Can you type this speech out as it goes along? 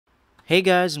Hey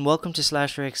guys, and welcome to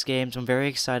 /X Games. I'm very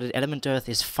excited. Element Earth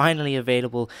is finally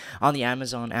available on the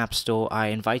Amazon App Store. I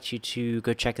invite you to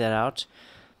go check that out.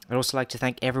 I'd also like to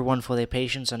thank everyone for their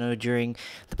patience. I know during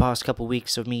the past couple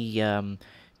weeks of me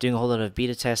doing a whole lot of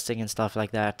beta testing and stuff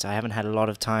like that, I haven't had a lot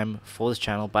of time for this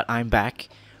channel, but I'm back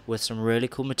with some really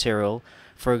cool material.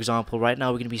 For example, right now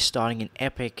we're going to be starting an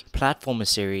epic platformer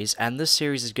series, and this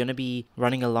series is going to be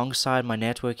running alongside my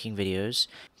networking videos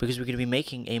because we're going to be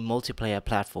making a multiplayer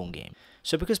platform game.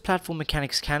 So because platform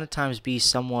mechanics can at times be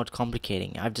somewhat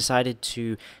complicating, I've decided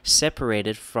to separate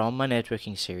it from my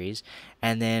networking series,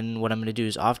 and then what I'm going to do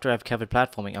is after I've covered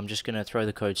platforming, I'm just going to throw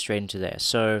the code straight into there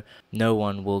so no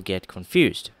one will get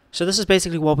confused. So this is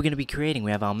basically what we're going to be creating. We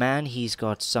have our man, he's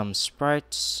got some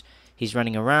sprites. He's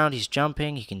running around, he's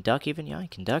jumping, he can duck even, yeah, he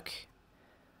can duck.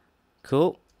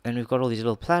 Cool. And we've got all these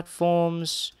little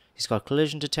platforms. He's got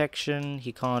collision detection,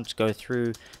 he can't go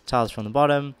through tiles from the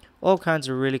bottom. All kinds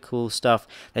of really cool stuff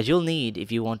that you'll need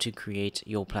if you want to create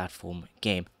your platform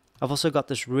game. I've also got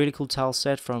this really cool tile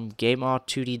set from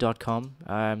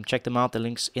GameArt2D.com. Check them out, the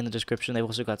link's in the description. They've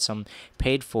also got some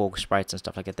paid for sprites and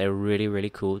stuff like that. They're really,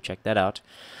 really cool. Check that out.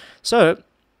 So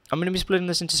I'm going to be splitting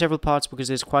this into several parts because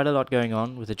there's quite a lot going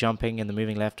on with the jumping and the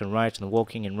moving left and right and the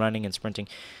walking and running and sprinting.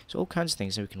 So all kinds of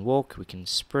things. So we can walk, we can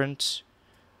sprint,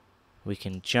 we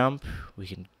can jump, we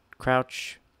can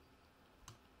crouch.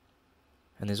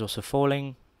 And there's also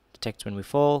falling. Detects when we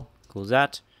fall. Cool as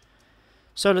that.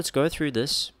 So let's go through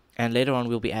this, and later on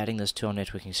we'll be adding this to our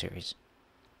networking series.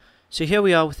 So here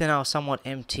we are within our somewhat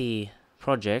empty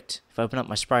project. If I open up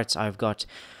my sprites, I've got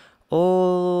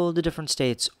all the different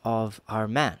states of our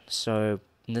man. So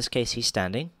in this case he's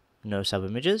standing, no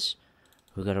sub-images.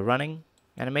 We've got a running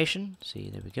animation. See,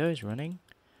 there we go, he's running.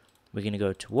 We're going to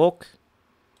go to walk.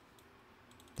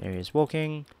 There he is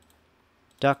walking.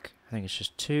 Duck, I think it's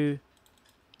just 2.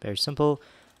 Very simple.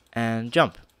 And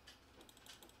jump.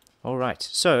 Alright,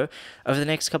 so over the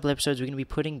next couple episodes we're going to be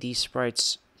putting these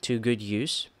sprites to good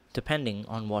use depending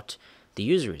on what the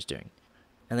user is doing.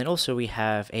 And then also we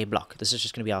have a block. This is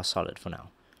just going to be our solid for now.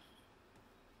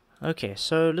 Okay,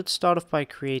 so let's start off by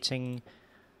creating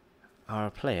our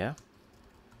player.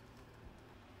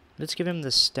 Let's give him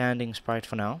the standing sprite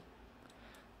for now.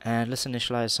 And let's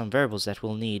initialize some variables that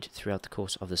we'll need throughout the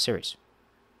course of the series.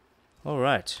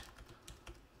 Alright.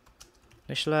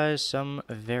 Initialize some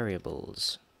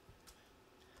variables.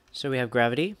 So we have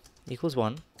gravity equals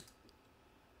 1.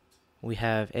 We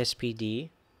have SPD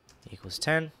equals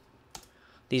 10.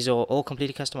 These are all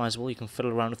completely customizable. You can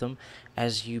fiddle around with them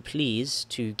as you please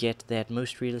to get that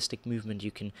most realistic movement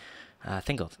you can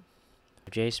think of.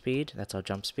 J speed, that's our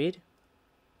jump speed.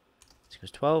 This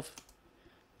equals 12.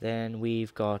 Then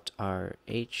we've got our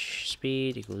H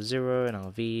speed equals 0 and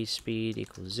our V speed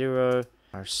equals 0.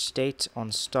 Our state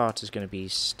on start is going to be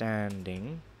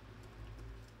standing.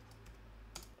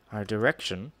 Our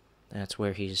direction, that's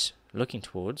where he's looking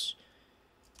towards,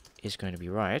 is going to be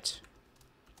right.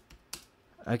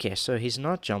 Okay, so he's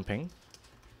not jumping.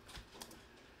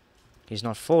 He's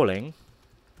not falling.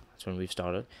 That's when we've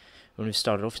started. When we've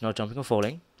started off, he's not jumping or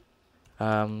falling.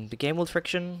 The game world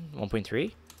friction,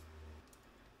 1.3.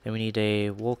 Then we need a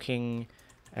walking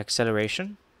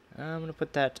acceleration. I'm going to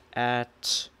put that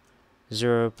at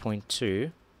 0.2.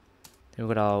 Then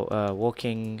we've got our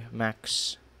walking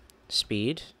max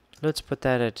speed. Let's put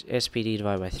that at SPD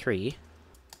divided by 3.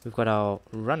 We've got our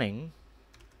running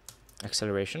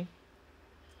acceleration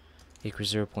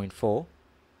equals 0.4.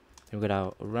 Then we've got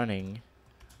our running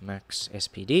max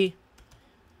SPD.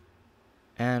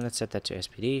 And let's set that to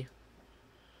SPD.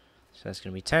 So that's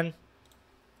going to be 10.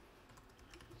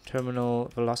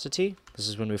 Terminal velocity, this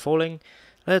is when we're falling.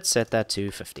 Let's set that to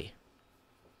 50.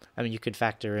 I mean, you could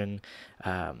factor in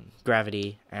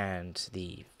gravity and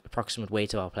the approximate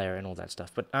weight of our player and all that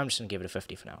stuff, but I'm just going to give it a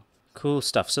 50 for now. Cool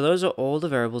stuff. So those are all the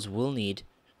variables we'll need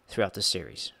throughout this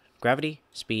series. Gravity,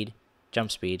 speed,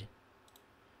 jump speed,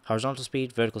 horizontal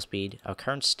speed, vertical speed, our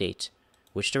current state,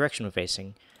 which direction we're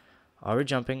facing, are we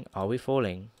jumping, are we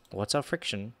falling, what's our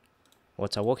friction,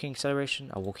 what's our walking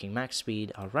acceleration, our walking max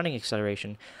speed, our running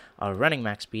acceleration, our running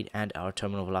max speed, and our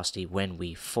terminal velocity when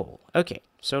we fall. Okay,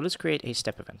 so let's create a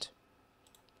step event.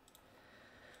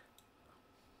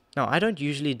 Now, I don't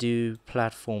usually do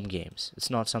platform games. It's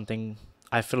not something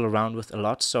I fiddle around with a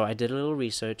lot, so I did a little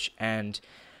research, and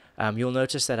you'll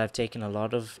notice that I've taken a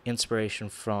lot of inspiration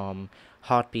from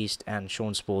Heartbeast and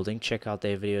Sean Spalding. Check out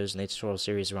their videos and their tutorial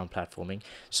series around platforming.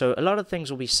 So a lot of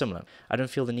things will be similar. I don't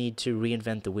feel the need to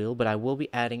reinvent the wheel, but I will be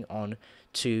adding on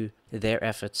to their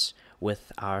efforts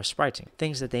with our spriting.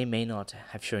 Things that they may not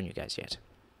have shown you guys yet.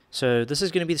 So this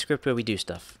is going to be the script where we do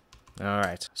stuff.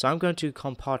 Alright, so I'm going to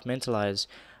compartmentalize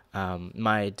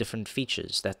my different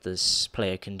features that this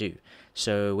player can do.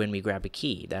 So when we grab a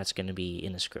key, that's going to be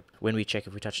in a script. When we check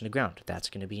if we're touching the ground, that's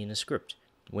going to be in a script.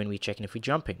 When we're checking if we're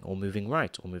jumping or moving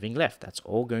right or moving left, that's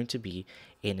all going to be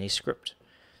in a script.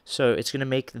 So it's going to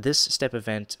make this step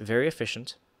event very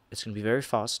efficient. It's going to be very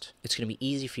fast. It's going to be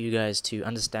easy for you guys to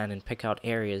understand and pick out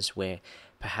areas where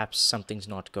perhaps something's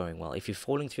not going well. If you're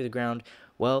falling through the ground,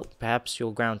 well, perhaps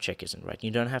your ground check isn't right.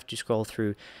 You don't have to scroll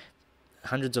through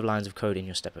hundreds of lines of code in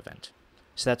your step event.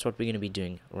 So that's what we're going to be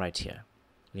doing right here.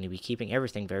 We're going to be keeping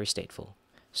everything very stateful.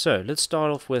 So let's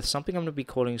start off with something I'm going to be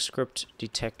calling script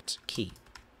detect key.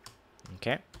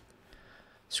 Okay,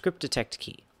 script detect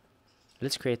key.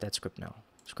 Let's create that script now.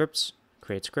 Scripts,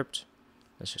 create script.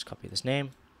 Let's just copy this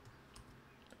name,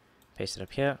 paste it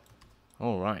up here.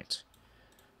 All right,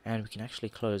 and we can actually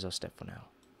close our step for now.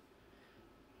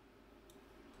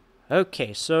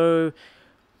 Okay, so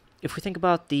if we think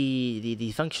about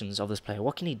the functions of this player,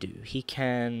 what can he do? He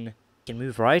can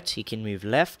move right, he can move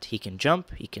left, he can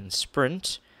jump, he can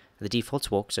sprint. The default's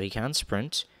walk, so he can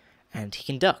sprint, and he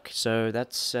can duck. So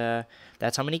that's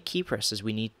how many key presses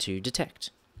we need to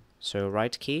detect. So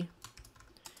right key,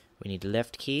 we need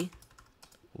left key,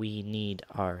 we need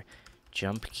our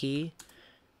jump key,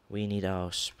 we need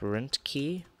our sprint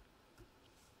key,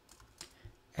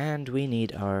 and we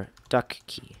need our duck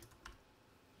key.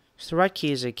 So the right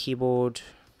key is a keyboard.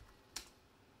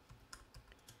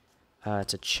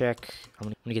 To check, I'm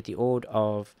going to get the order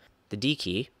of the D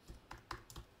key.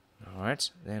 Alright,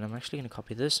 then I'm actually going to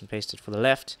copy this and paste it for the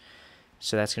left.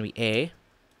 So that's going to be A.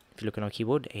 If you look on our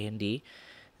keyboard, A and D.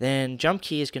 Then jump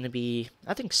key is going to be,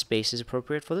 I think space is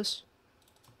appropriate for this.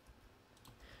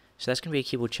 So that's going to be a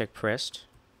keyboard check pressed.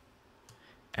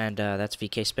 And that's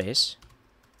VK space.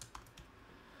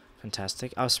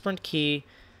 Fantastic. Our sprint key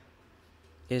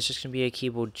is just going to be a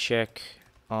keyboard check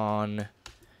on,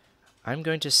 I'm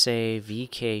going to say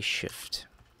VK shift.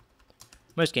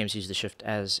 Most games use the shift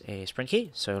as a sprint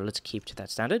key, so let's keep to that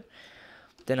standard.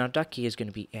 Then our duck key is going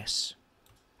to be S.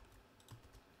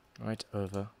 Right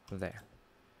over there.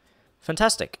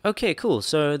 Fantastic. Okay, cool.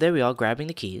 So there we are, grabbing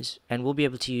the keys, and we'll be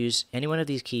able to use any one of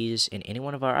these keys in any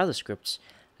one of our other scripts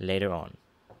later on.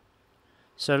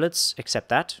 So let's accept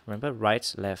that. Remember,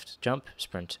 right, left, jump,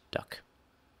 sprint, duck.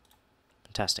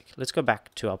 Fantastic. Let's go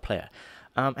back to our player.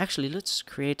 Actually, let's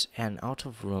create an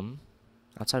outside room,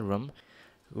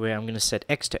 where I'm going to set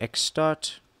X to X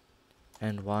start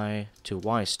and Y to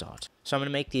Y start. So I'm going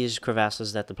to make these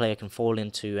crevasses that the player can fall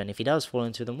into, and if he does fall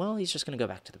into them, well, he's just going to go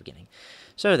back to the beginning.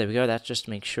 So there we go, that's just to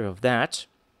make sure of that.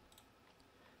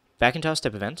 Back into our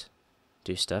step event,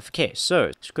 do stuff. Okay,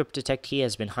 so script detect key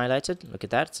has been highlighted. Look at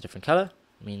that, it's a different color.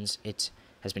 It means it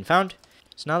has been found.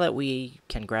 So now that we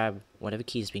can grab whatever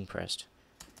key is being pressed,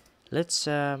 let's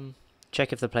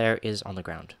check if the player is on the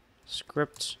ground.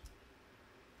 Script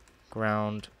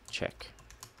ground check.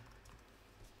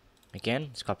 Again,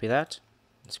 let's copy that.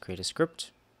 Let's create a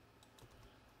script.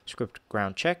 Script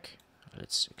ground check.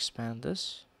 Let's expand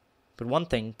this. But one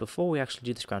thing, before we actually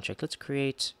do this ground check, let's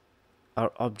create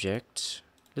our object.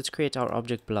 Let's create our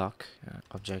object block.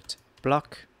 Object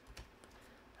block.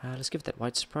 Let's give that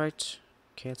white sprite.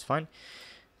 Okay, that's fine.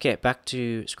 Okay, back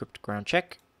to script ground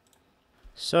check.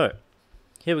 So,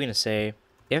 here we're going to say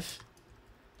if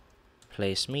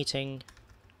place meeting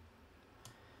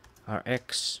our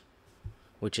X,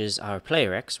 which is our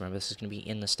player X, remember this is going to be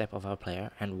in the step of our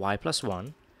player, and Y plus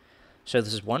 1. So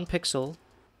this is 1 pixel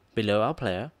below our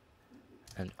player,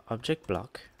 and object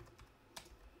block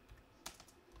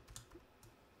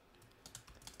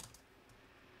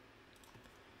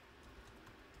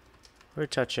we're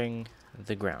touching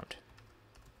the ground.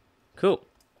 Cool.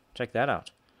 Check that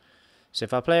out. So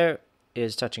if our player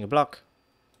is touching a block,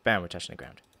 bam, we're touching the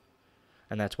ground.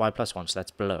 And that's Y plus 1, so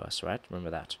that's below us, right?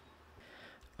 Remember that.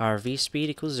 Our V speed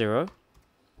equals 0.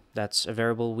 That's a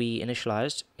variable we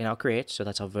initialized in our create, so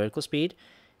that's our vertical speed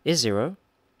is 0.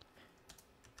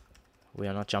 We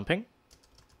are not jumping.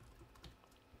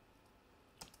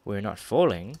 We're not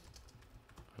falling.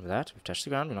 Remember that. We've touched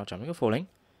the ground, we're not jumping or falling.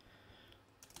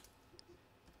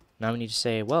 Now we need to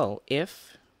say, well,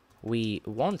 if we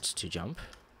want to jump,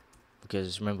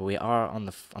 because remember we are on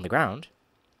the ground,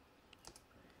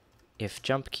 if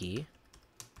jump key,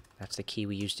 that's the key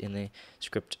we used in the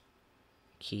script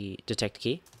key detect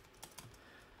key.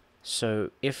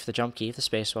 So if the jump key, if the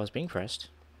spacebar is being pressed,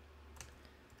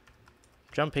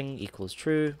 jumping equals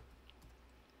true,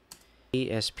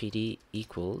 ESPD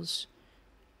equals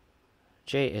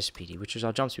JSPD, which is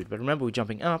our jump speed. But remember, we're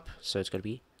jumping up, so it's got to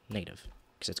be negative,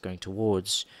 because it's going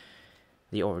towards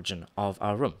the origin of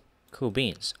our room. Cool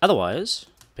beans. Otherwise,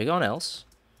 big on else,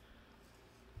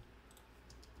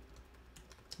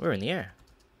 we're in the air.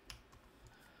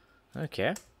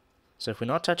 Okay. So if we're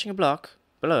not touching a block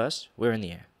below us, we're in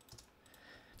the air.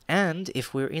 And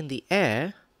if we're in the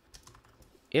air,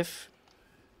 if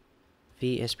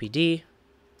VSPD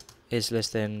is less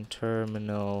than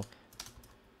terminal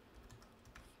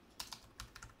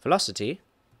velocity,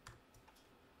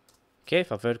 okay,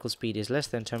 if our vertical speed is less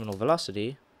than terminal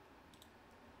velocity,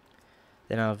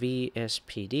 then our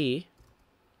VSPD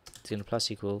is going to plus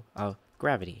equal our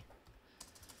gravity.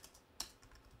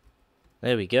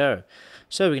 There we go.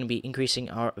 So we're going to be increasing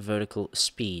our vertical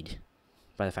speed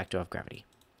by the factor of gravity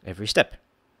every step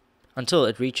until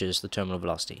it reaches the terminal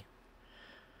velocity.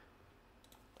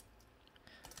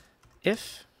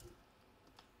 If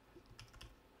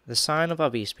the sine of our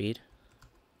v speed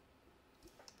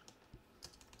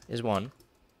is 1,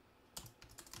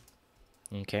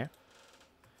 okay,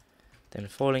 then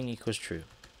falling equals true.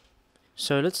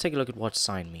 So let's take a look at what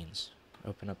sine means.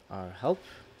 Open up our help.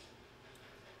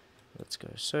 Let's go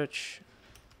search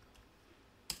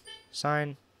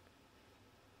sine.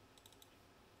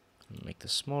 Make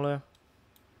this smaller.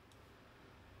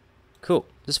 Cool.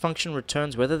 This function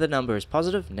returns whether the number is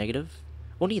positive, negative,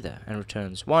 or neither, and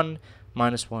returns 1,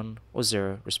 -1, or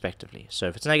 0, respectively. So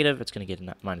if it's negative, it's going to get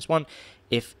a -1.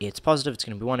 If it's positive, it's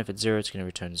going to be 1. If it's 0, it's going to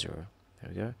return 0. There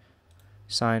we go.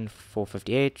 Sine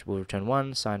 458 will return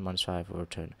 1. Sine -5 will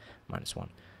return -1.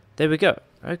 There we go.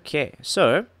 Okay,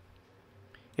 so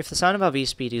if the sine of our v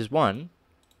speed is 1,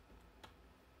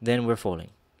 then we're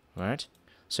falling, right?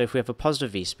 So if we have a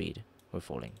positive v speed, we're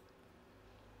falling.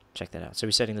 Check that out. So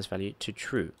we're setting this value to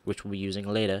true, which we'll be using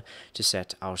later to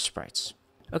set our sprites.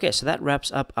 Okay, so that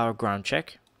wraps up our ground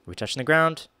check. We're touching the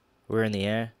ground, we're in the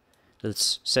air.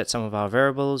 Let's set some of our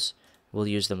variables. We'll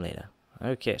use them later.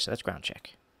 Okay, so that's ground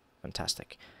check.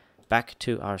 Fantastic. Back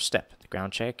to our step. The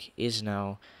ground check is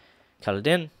now colored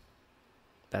in.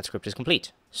 That script is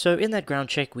complete. So in that ground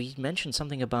check, we mentioned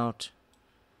something about,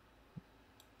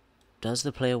 does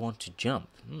the player want to jump?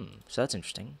 So that's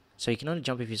interesting. So he can only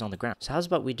jump if he's on the ground. So how's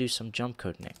about we do some jump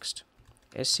code next?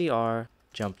 SCR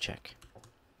jump check.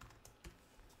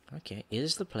 Okay,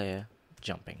 is the player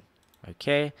jumping?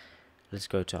 Okay, let's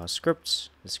go to our scripts.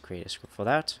 Let's create a script for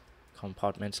that.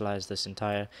 Compartmentalize this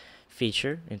entire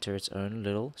feature into its own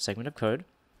little segment of code.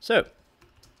 So,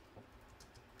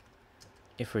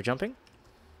 if we're jumping,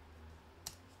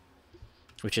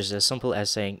 which is as simple as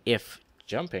saying if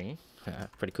jumping,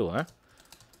 pretty cool, huh?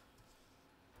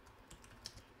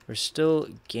 We're still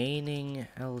gaining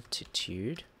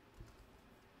altitude.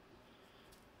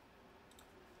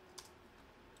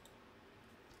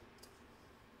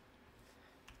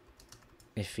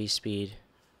 If v speed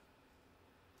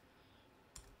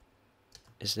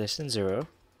is less than 0,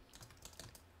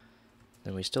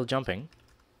 then we're still jumping.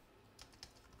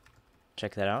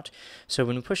 Check that out. So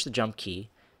when we push the jump key,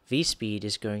 v speed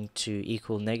is going to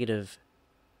equal negative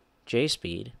j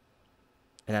speed,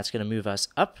 and that's going to move us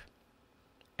up,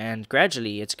 and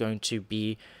gradually it's going to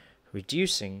be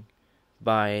reducing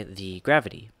by the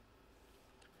gravity.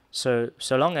 So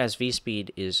long as v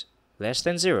speed is less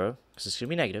than 0, because it's going to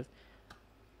be negative,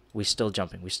 we're still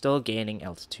jumping. We're still gaining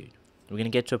altitude. We're going to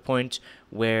get to a point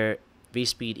where v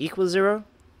speed equals 0.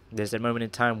 There's that moment in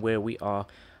time where we are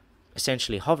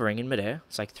essentially hovering in midair.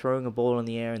 It's like throwing a ball in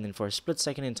the air, and then for a split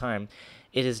second in time,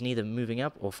 it is neither moving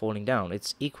up or falling down.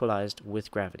 It's equalized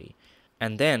with gravity.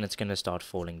 And then it's going to start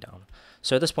falling down.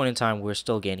 So at this point in time, we're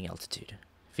still gaining altitude.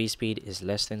 V speed is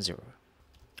less than 0.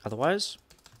 Otherwise,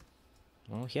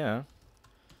 well, here,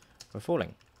 we're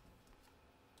falling.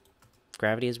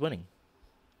 Gravity is winning.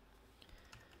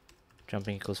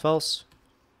 Jumping equals false,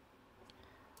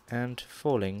 and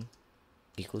falling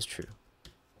equals true.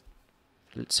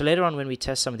 So later on when we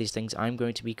test some of these things, I'm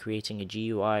going to be creating a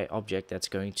GUI object that's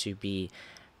going to be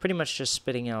pretty much just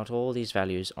spitting out all these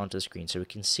values onto the screen so we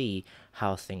can see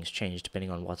how things change depending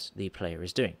on what the player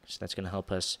is doing. So that's going to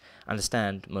help us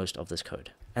understand most of this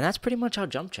code. And that's pretty much our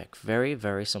jump check. Very,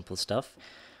 very simple stuff.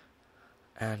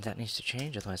 And that needs to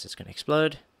change, otherwise it's going to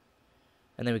explode.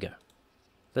 And there we go.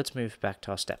 Let's move back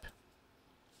to our step.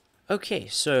 Okay,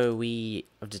 so we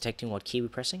are detecting what key we're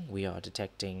pressing, we are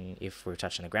detecting if we're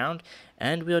touching the ground,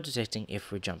 and we are detecting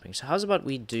if we're jumping. So how's about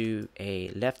we do a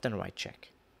left and right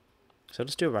check? So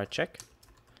let's do a right check.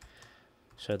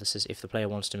 So this is if the player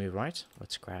wants to move right.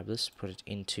 Let's grab this, put it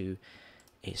into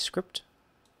a script.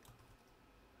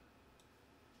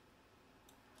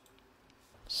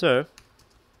 So,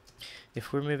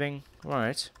 if we're moving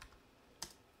right,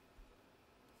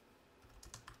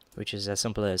 which is as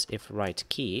simple as if right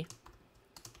key,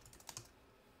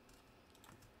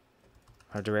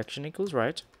 our direction equals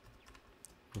right.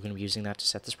 We're going to be using that to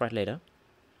set the sprite later.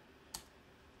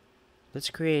 let's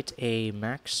create a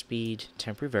max speed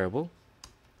temporary variable.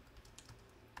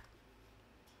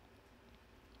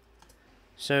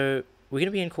 So we're going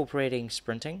to be incorporating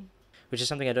sprinting, which is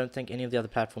something I don't think any of the other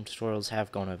platform tutorials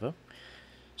have gone over.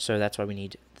 So that's why we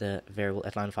need the variable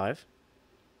at line 5.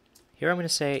 Here I'm going to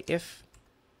say if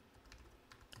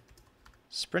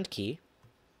sprint key,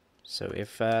 so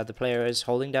if the player is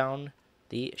holding down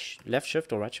the left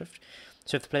shift or right shift,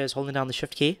 so if the player is holding down the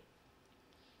shift key,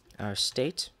 our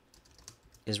state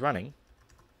is running,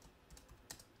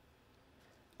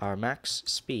 our max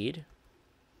speed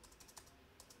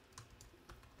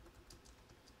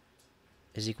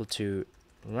is equal to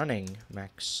running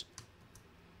max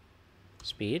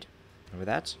speed. Remember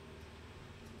that.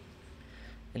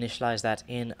 Initialize that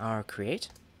in our create.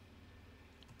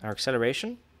 Our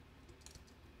acceleration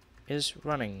is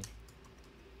running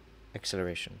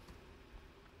acceleration.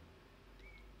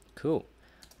 Cool.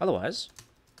 Otherwise,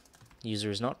 the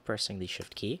user is not pressing the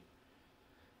shift key.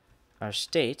 Our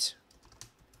state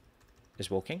is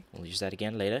walking. We'll use that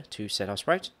again later to set our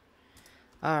sprite.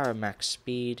 Our max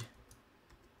speed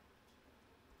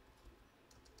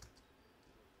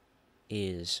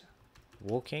is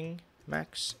walking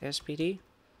max SPD.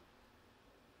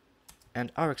 And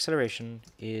our acceleration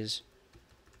is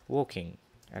walking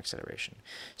acceleration.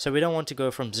 So we don't want to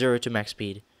go from 0 to max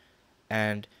speed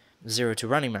and 0 to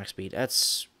running max speed.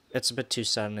 It's a bit too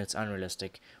sudden, it's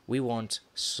unrealistic. We want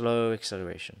slow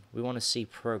acceleration. We want to see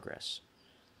progress.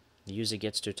 The user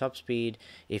gets to top speed.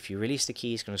 If you release the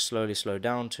key, he's going to slowly slow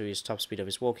down to his top speed of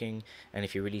his walking. And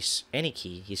if you release any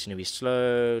key, he's going to be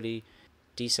slowly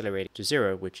decelerating to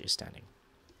 0, which is standing.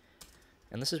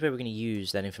 And this is where we're going to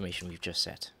use that information we've just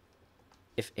set.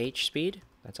 If h speed,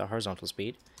 that's our horizontal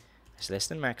speed, is less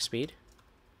than max speed,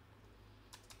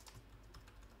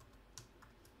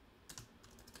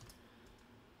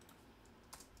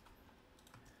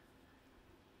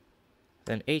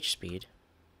 then h speed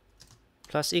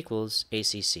plus equals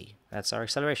ACC. That's our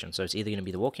acceleration. So it's either going to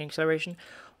be the walking acceleration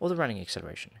or the running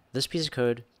acceleration. This piece of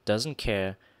code doesn't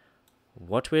care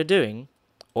what we're doing.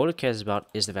 All it cares about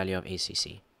is the value of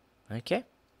ACC. Okay?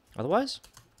 Otherwise,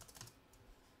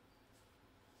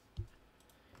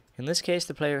 in this case,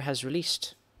 the player has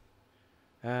released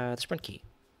the sprint key.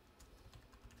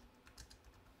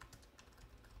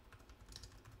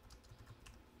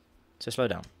 So slow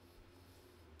down.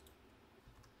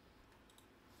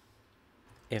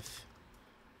 If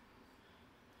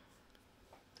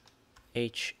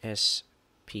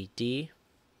HSPD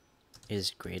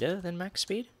is greater than max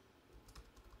speed,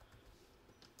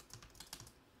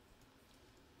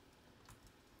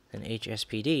 then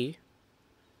HSPD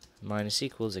minus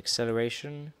equals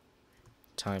acceleration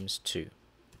times 2.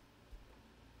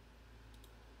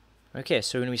 Okay,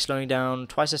 so we're going to be slowing down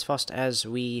twice as fast as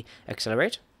we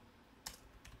accelerate.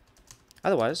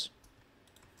 Otherwise,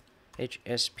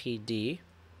 HSPD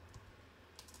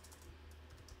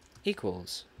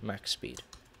equals max speed.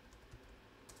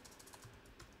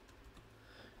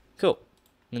 Cool.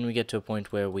 Then we get to a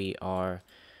point where we are...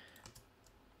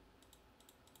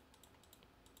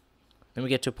 Then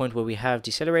we get to a point where we have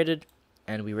decelerated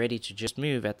and we're ready to just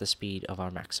move at the speed of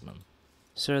our maximum.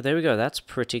 So there we go, that's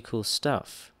pretty cool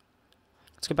stuff.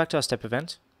 Let's go back to our step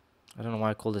event. I don't know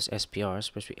why I call this SPR, it's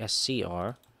supposed to be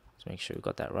SCR. Let's make sure we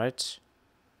got that right.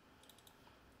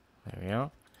 There we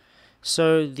are.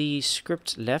 So the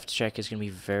script left check is going to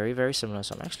be very, very similar.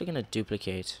 So I'm actually going to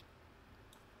duplicate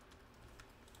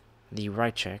the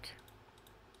right check.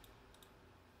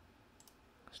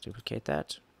 Let's duplicate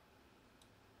that.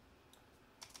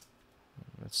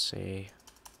 Let's say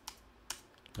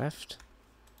left.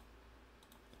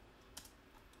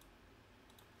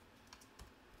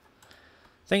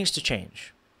 Things to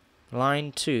change.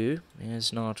 Line 2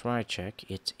 is not right check,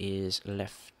 it is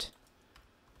left.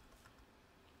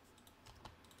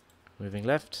 Moving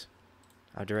left,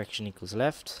 our direction equals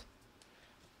left.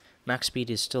 Max speed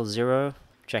is still 0,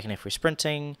 checking if we're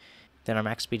sprinting. Then our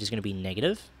max speed is going to be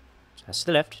negative. So that's to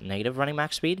the left, negative running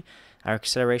max speed. Our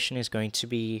acceleration is going to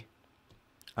be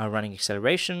our running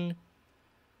acceleration.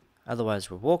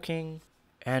 Otherwise we're walking.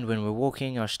 And when we're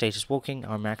walking, our state is walking.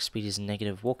 Our max speed is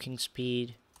negative walking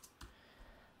speed.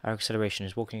 Our acceleration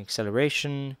is walking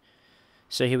acceleration.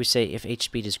 So here we say if h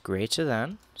speed is greater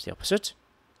than, it's the opposite,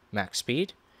 max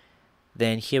speed.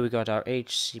 Then here we got our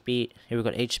h speed. Here we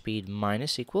got h speed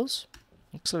minus equals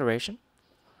acceleration.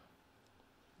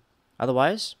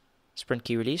 Otherwise, sprint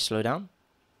key release, slow down.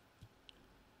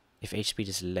 If h speed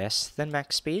is less than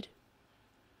max speed,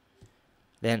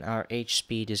 then our h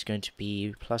speed is going to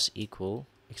be plus equal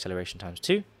acceleration times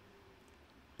 2.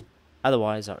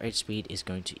 Otherwise, our H speed is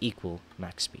going to equal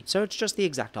max speed. So it's just the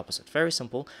exact opposite. Very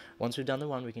simple. Once we've done the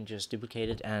one, we can just duplicate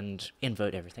it and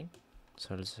invert everything.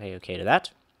 So let's say OK to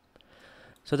that.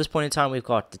 So at this point in time, we've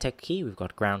got detect key, we've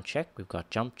got ground check, we've got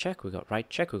jump check, we've got right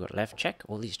check, we've got left check,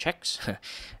 all these checks.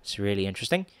 It's really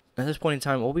interesting. At this point in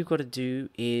time, all we've got to do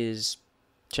is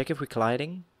check if we're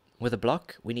colliding with a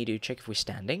block. We need to check if we're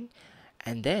standing.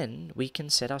 And then we can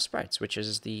set our sprites, which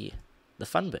is the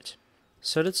fun bit.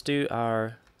 So let's do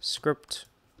our script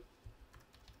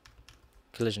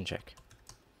collision check.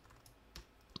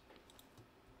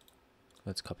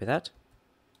 Let's copy that.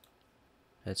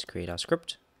 Let's create our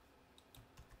script.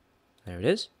 There it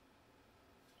is.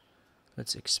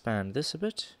 Let's expand this a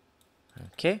bit.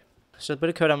 Okay. So the bit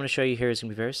of code I'm going to show you here is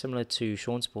going to be very similar to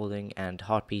Sean Spalding and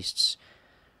Heartbeast's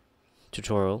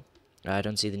tutorial. I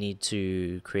don't see the need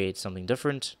to create something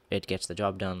different. It gets the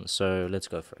job done, so let's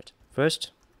go for it.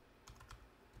 First,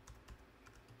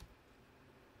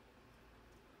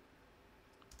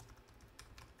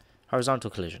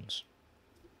 horizontal collisions.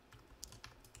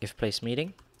 If place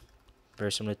meeting,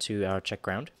 very similar to our check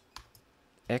ground.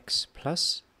 X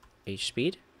plus H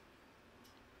speed.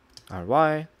 Our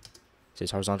Y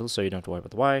says horizontal, so you don't have to worry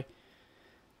about the Y.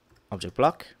 Object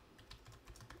block.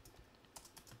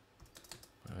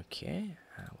 Okay,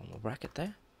 one more bracket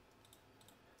there.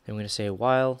 Then we're going to say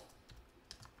while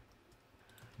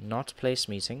not place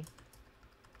meeting,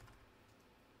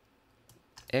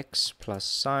 X plus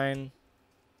sign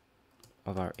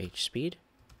of our H speed.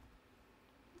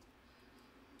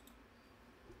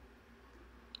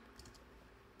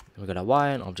 We've got a Y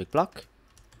and object block.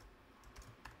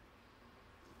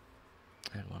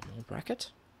 And one more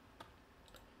bracket.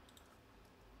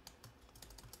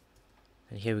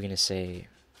 And here we're going to say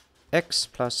X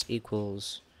plus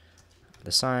equals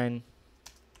the sign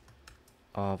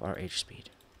of our H speed.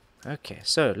 Okay,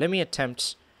 so let me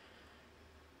attempt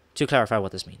to clarify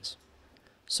what this means.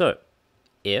 So,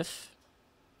 if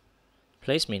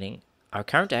place meaning our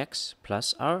current X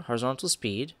plus our horizontal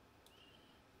speed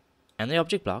and the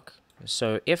object block.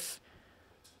 So if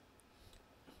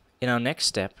in our next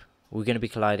step we're going to be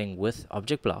colliding with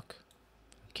object block,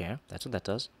 okay, that's what that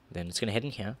does, then it's going to head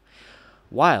in here,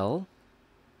 while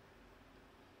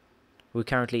we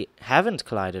currently haven't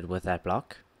collided with that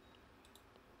block,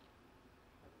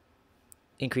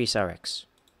 increase our X.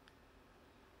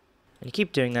 And you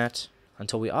keep doing that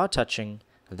until we are touching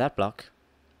that block,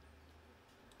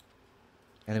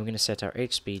 and then we're going to set our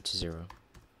H speed to 0.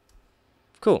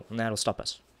 Cool, and that'll stop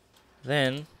us.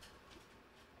 Then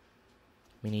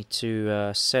we need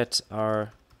to set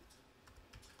our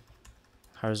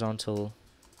horizontal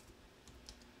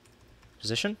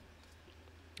position,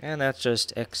 and that's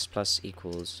just X plus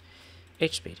equals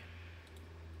H speed.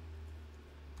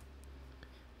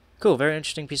 Cool, very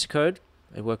interesting piece of code.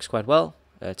 It works quite well.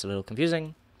 It's a little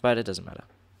confusing, but it doesn't matter.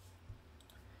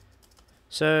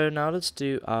 So now let's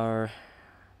do our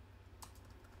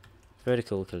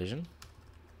vertical collision.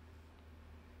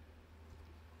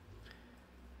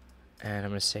 And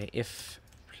I'm going to say if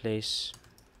place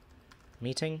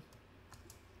meeting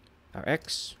our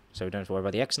X, so we don't have to worry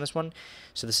about the X in this one.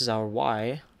 So this is our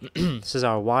Y. This is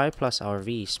our Y plus our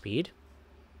V speed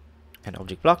and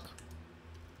object block.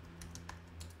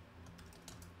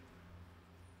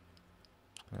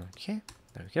 Okay,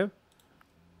 there we go.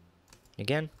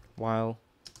 Again, while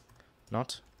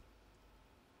not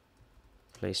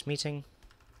place meeting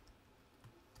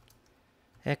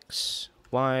X,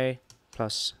 Y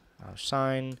plus our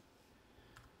sign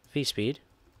V speed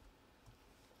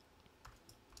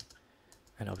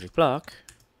and object block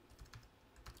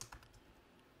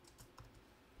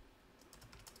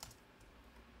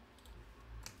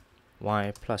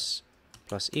Y plus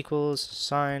equals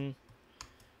sign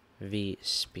V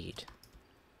speed,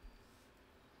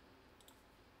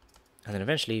 and then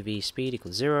eventually V speed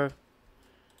equals 0.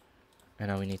 And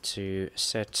now we need to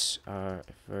set our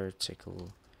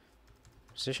vertical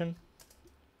position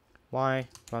Y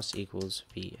plus equals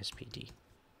V SPD.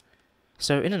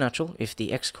 So in a nutshell, if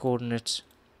the X coordinate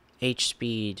H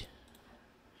speed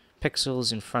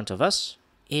pixels in front of us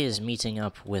is meeting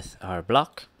up with our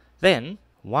block, then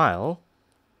while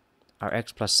our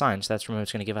X plus sign, so that's, remember,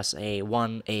 it's going to give us a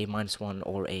 1, a minus 1,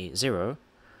 or a 0.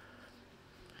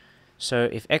 So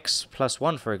if X plus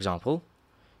 1, for example,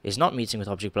 is not meeting with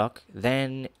object block,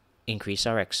 then increase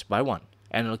our X by 1.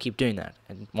 And it'll keep doing that.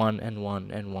 And 1, and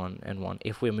 1, and 1, and 1.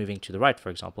 If we're moving to the right,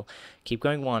 for example, keep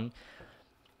going 1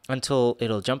 until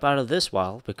it'll jump out of this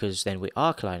while, because then we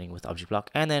are colliding with object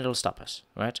block, and then it'll stop us,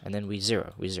 right? And then we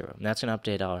 0. And that's going to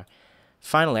update our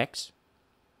final X,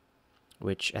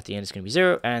 which at the end is going to be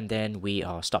 0, and then we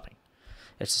are stopping.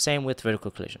 It's the same with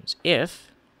vertical collisions.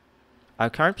 If our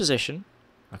current position,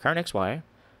 our current XY,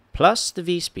 plus the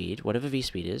V speed, whatever V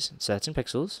speed is, so that's in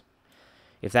pixels,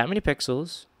 if that many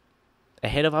pixels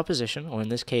ahead of our position, or in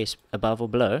this case above or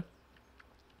below,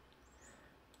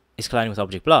 is colliding with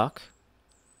object block,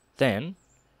 then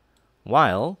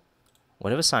while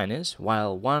whatever sign is,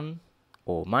 while 1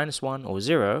 or -1 or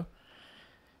 0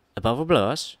 above or below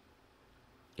us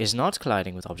is not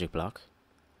colliding with object block,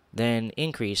 then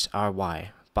increase our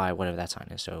Y by whatever that sign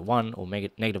is. So 1 or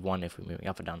 -1 if we're moving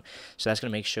up or down. So that's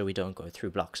going to make sure we don't go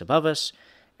through blocks above us,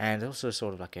 and also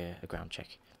sort of like a ground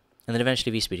check. And then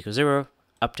eventually V speed equals 0,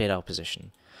 update our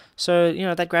position. So, you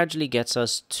know, that gradually gets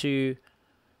us to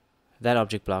that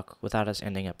object block without us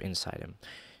ending up inside him.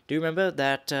 Do remember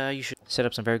that you should set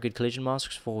up some very good collision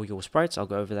masks for your sprites. I'll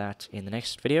go over that in the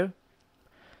next video.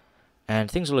 And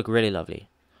things will look really lovely.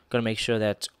 Got to make sure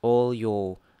that all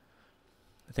your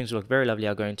things will look very lovely.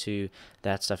 I'll go into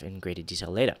that stuff in greater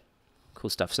detail later. Cool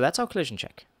stuff. So that's our collision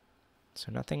check. So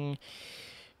nothing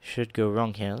should go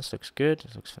wrong here. This looks good.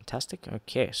 This looks fantastic.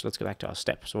 Okay, so let's go back to our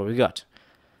step. So what we got?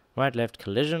 Right, left,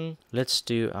 collision. Let's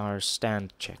do our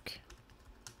stand check.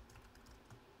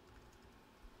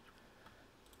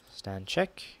 Stand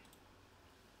check.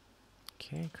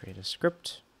 Okay, create a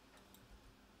script.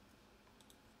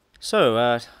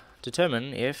 So,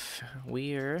 determine if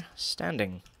we're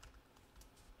standing.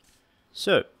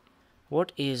 So,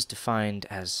 what is defined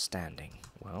as standing?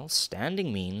 Well,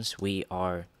 standing means we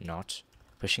are not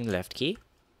pushing the left key,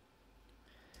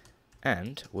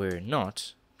 and we're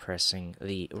not pressing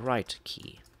the right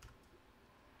key.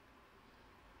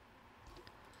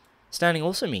 Standing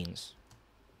also means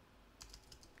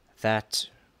that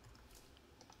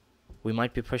we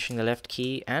might be pushing the left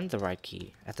key and the right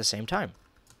key at the same time.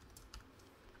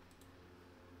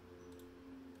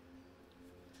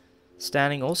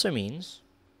 Standing also means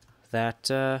that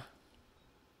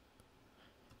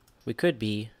we could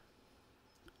be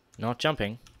not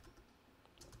jumping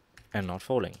and not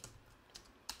falling.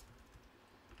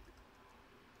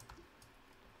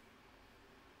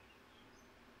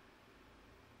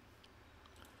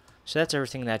 So that's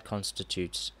everything that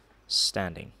constitutes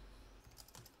standing.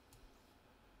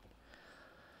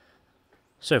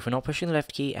 So if we're not pushing the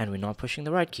left key and we're not pushing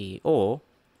the right key, or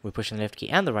we're pushing the left key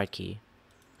and the right key,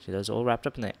 see those are all wrapped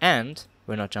up in there, and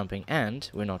we're not jumping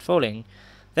and we're not falling,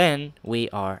 then we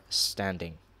are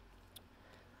standing.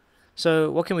 So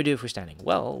what can we do if we're standing?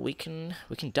 Well, we can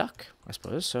duck, I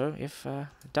suppose. So if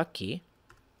duck key,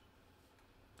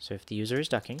 so if the user is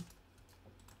ducking,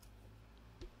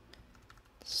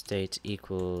 state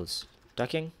equals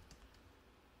ducking,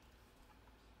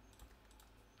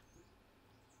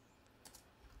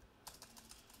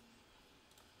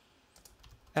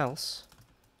 else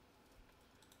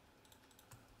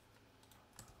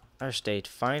our state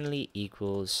finally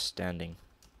equals standing.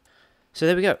 So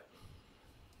there we go.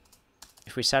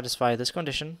 If we satisfy this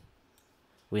condition,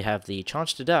 we have the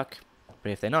chance to duck,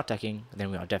 but if they're not ducking,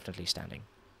 then we are definitely standing.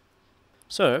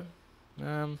 So,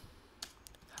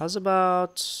 how's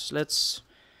about let's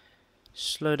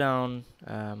slow down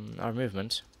our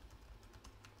movement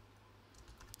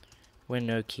when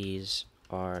no keys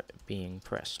are being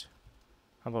pressed.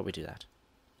 How about we do that?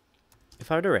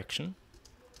 If our direction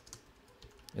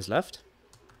is left,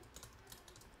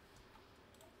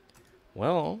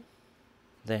 well,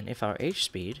 then if our h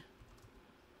speed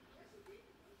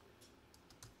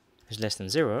is less than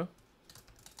 0,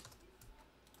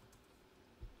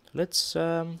 let's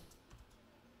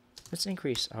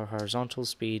increase our horizontal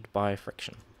speed by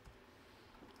friction.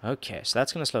 Okay, so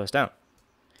that's going to slow us down.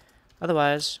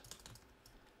 Otherwise,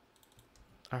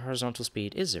 our horizontal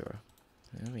speed is 0.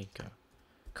 There we go.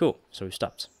 Cool, so we've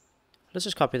stopped. Let's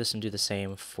just copy this and do the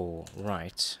same for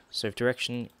right. So if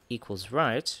direction equals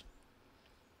right,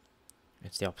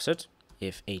 it's the opposite.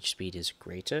 If h speed is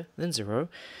greater than 0,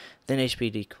 then h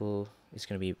speed is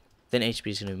going to be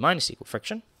minus equal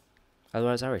friction.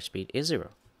 Otherwise, our h speed is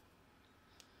 0.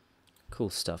 Cool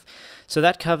stuff. So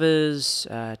that covers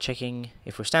checking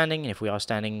if we're standing, and if we are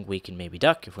standing, we can maybe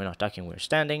duck. If we're not ducking, we're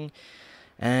standing.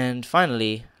 And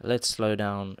finally, let's slow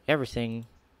down everything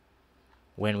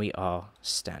when we are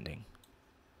standing.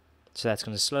 So that's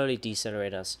going to slowly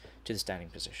decelerate us to the standing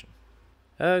position.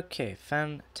 Okay,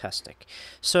 fantastic.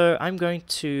 So I'm going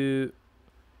to...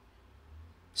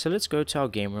 So let's go to our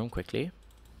game room quickly.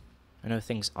 I know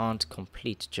things aren't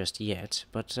complete just yet,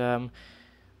 but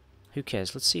who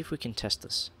cares? Let's see if we can test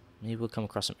this. Maybe we'll come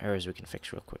across some errors we can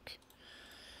fix real quick.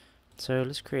 So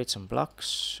let's create some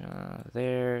blocks.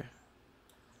 There.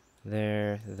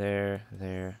 Let's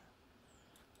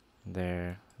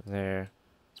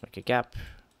make a gap.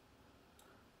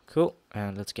 Cool.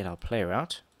 And let's get our player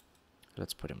out.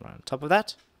 Let's put him right on top of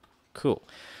that. Cool.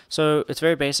 So it's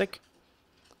very basic.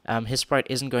 His sprite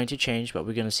isn't going to change, but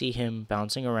we're going to see him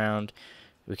bouncing around.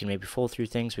 We can maybe fall through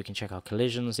things. We can check our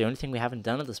collisions. The only thing we haven't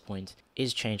done at this point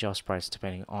is change our sprites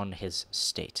depending on his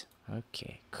state.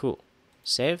 Okay, cool.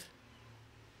 Save.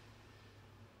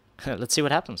 Let's see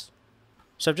what happens.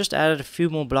 So I've just added a few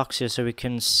more blocks here so we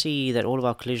can see that all of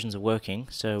our collisions are working.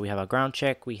 So we have our ground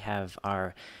check. We have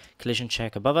our collision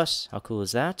check above us. How cool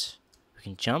is that? We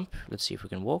can jump. Let's see if we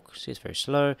can walk. See, it's very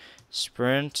slow.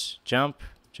 Sprint, jump.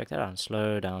 Check that out. And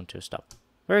slow down to a stop.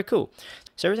 Very cool.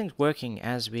 So everything's working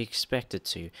as we expect it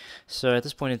to. So at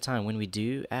this point in time, when we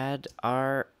do add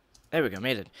our... There we go,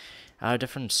 made it. Our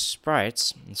different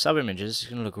sprites and sub-images, it's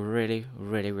going to look really,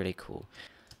 really, really cool.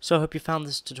 So I hope you found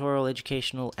this tutorial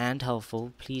educational and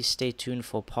helpful. Please stay tuned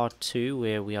for part 2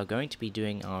 where we are going to be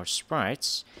doing our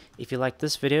sprites. If you like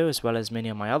this video as well as many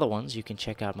of my other ones, you can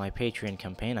check out my Patreon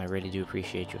campaign. I really do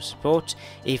appreciate your support.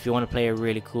 If you want to play a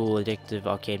really cool addictive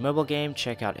arcade mobile game,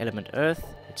 check out Element Earth.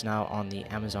 It's now on the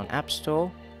Amazon App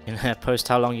Store. In that post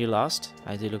how long you last.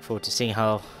 I do look forward to seeing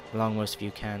how long most of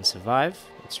you can survive.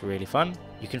 It's really fun.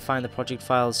 You can find the project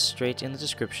files straight in the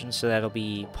description, so that'll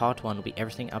be part 1, will be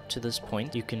everything up to this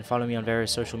point. You can follow me on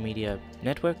various social media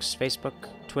networks, Facebook,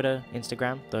 Twitter,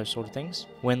 Instagram, those sort of things.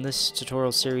 When this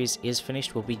tutorial series is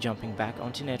finished, we'll be jumping back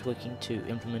onto networking to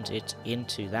implement it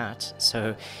into that.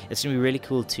 So it's going to be really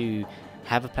cool to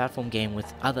have a platform game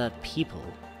with other people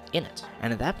in it.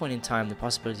 And at that point in time, the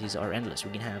possibilities are endless.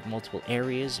 We can have multiple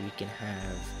areas, we can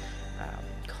have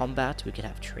combat, we could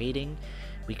have trading,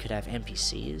 we could have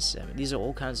NPCs. These are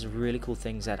all kinds of really cool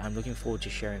things that I'm looking forward to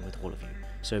sharing with all of you.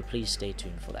 So please stay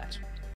tuned for that.